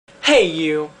Hey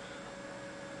you.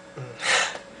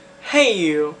 Hey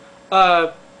you.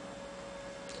 You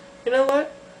know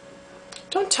what?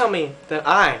 Don't tell me that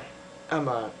I am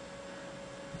a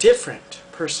different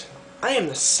person. I am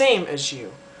the same as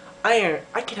you. I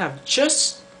can have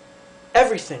just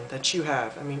everything that you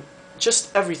have. I mean,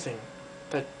 just everything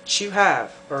that you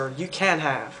have or you can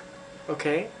have.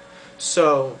 Okay?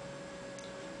 So,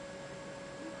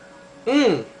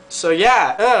 so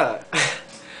yeah,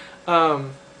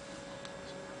 um,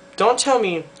 don't tell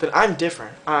me that I'm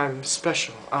different. I'm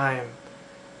special. I'm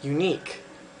unique.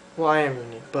 Well, I am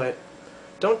unique, but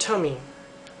don't tell me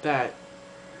that,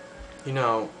 you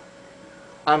know,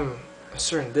 I'm a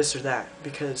certain this or that,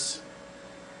 because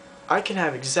I can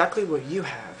have exactly what you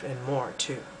have and more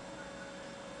too.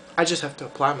 I just have to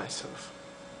apply myself.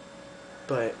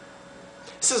 But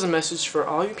this is a message for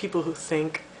all you people who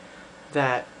think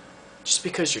that just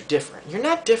because you're different. You're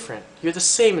not different. You're the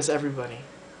same as everybody.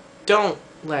 Don't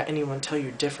let anyone tell you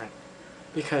you're different,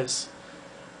 because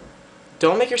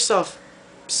don't make yourself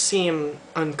seem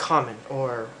uncommon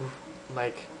or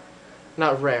like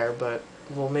not rare, but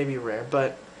well, maybe rare,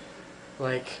 but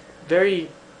like very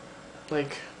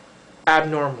like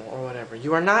abnormal or whatever.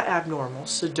 You are not abnormal,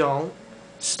 so don't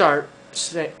start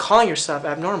calling yourself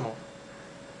abnormal.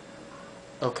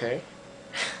 Okay?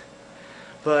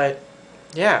 But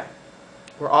yeah,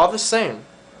 we're all the same.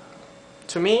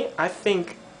 To me, I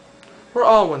think we're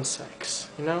all one sex,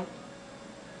 you know?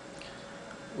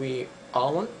 We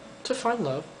all want to find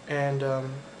love, and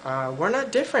we're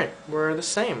not different. We're the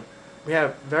same. We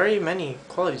have very many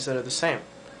qualities that are the same.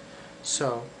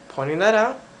 So, pointing that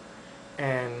out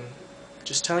and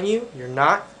just telling you, you're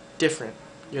not different.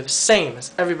 You're the same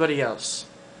as everybody else.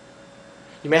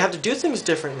 You may have to do things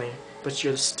differently, but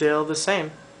you're still the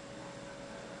same.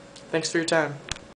 Thanks for your time.